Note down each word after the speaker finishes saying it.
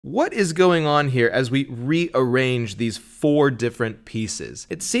what is going on here as we rearrange these 4 different pieces?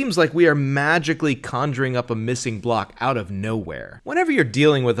 It seems like we are magically conjuring up a missing block out of nowhere. Whenever you're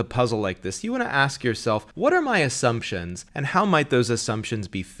dealing with a puzzle like this, you want to ask yourself, what are my assumptions and how might those assumptions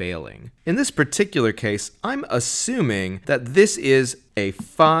be failing? In this particular case, I'm assuming that this is a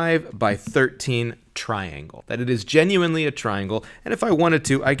 5 by 13 triangle, that it is genuinely a triangle, and if I wanted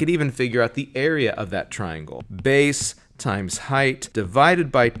to, I could even figure out the area of that triangle. Base times height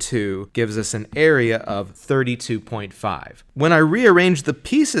divided by 2 gives us an area of 32.5. When I rearrange the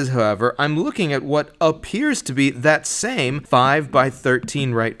pieces, however, I'm looking at what appears to be that same 5 by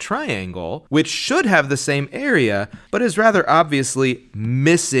 13 right triangle, which should have the same area, but is rather obviously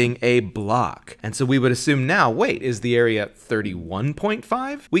missing a block. And so we would assume now, wait, is the area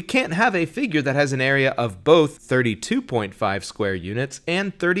 31.5? We can't have a figure that has an area of both 32.5 square units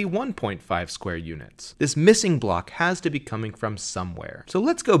and 31.5 square units. This missing block has to be coming from somewhere. So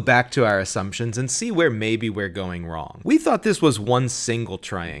let's go back to our assumptions and see where maybe we're going wrong. We thought this was one single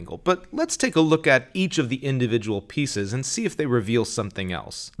triangle, but let's take a look at each of the individual pieces and see if they reveal something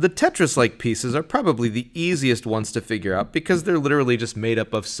else. The Tetris-like pieces are probably the easiest ones to figure out because they're literally just made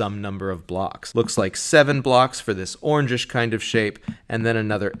up of some number of blocks. Looks like 7 blocks for this orangish kind of shape, and then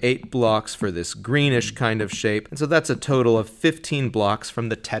another 8 blocks for this greenish kind of shape, and so that's a total of 15 blocks from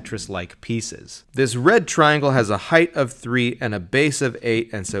the Tetris-like pieces. This red triangle has a height of 3 and a base of 8,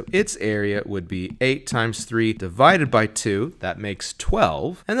 and so its area would be 8 times 3 divided by 2, that makes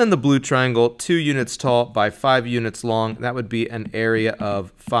 12. And then the blue triangle, 2 units tall by 5 units long, that would be an area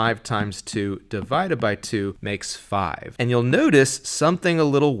of 5 times 2 divided by 2 makes 5. And you'll notice something a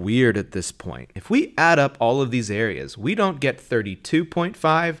little weird at this point. If we add up all of these areas, we don't get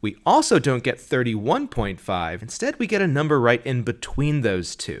 32.5, we also don't get 31.5, instead we get a number right in between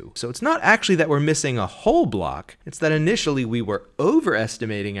those two. So it's not actually that we're missing a whole block, it's that initially we were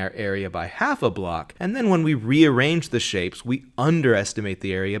overestimating our area by half a block, and then when we rearrange the shapes, we underestimate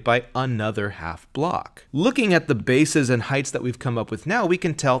the area by another half block. Looking at the bases and heights that we've come up with now, we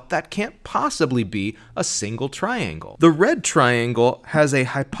can tell that can't possibly be a single triangle. The red triangle has a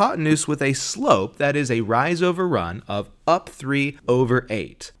hypotenuse with a slope, that is a rise over run, of up 3 over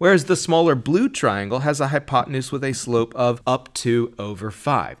 8, whereas the smaller blue triangle has a hypotenuse with a slope of up 2 over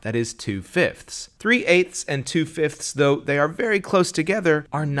 5, that is 2/5. 3/8 and 2/5, though they are very close together,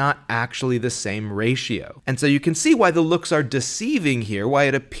 are not actually the same ratio. And so you can see why the looks are deceiving here, why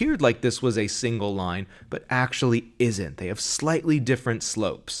it appeared like this was a single line, but actually isn't. They have slightly different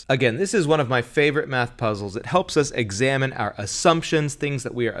slopes. Again, this is one of my favorite math puzzles. It helps us examine our assumptions, things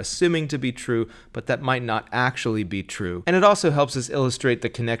that we are assuming to be true, but that might not actually be true. And it also helps us illustrate the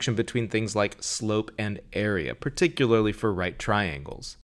connection between things like slope and area, particularly for right triangles.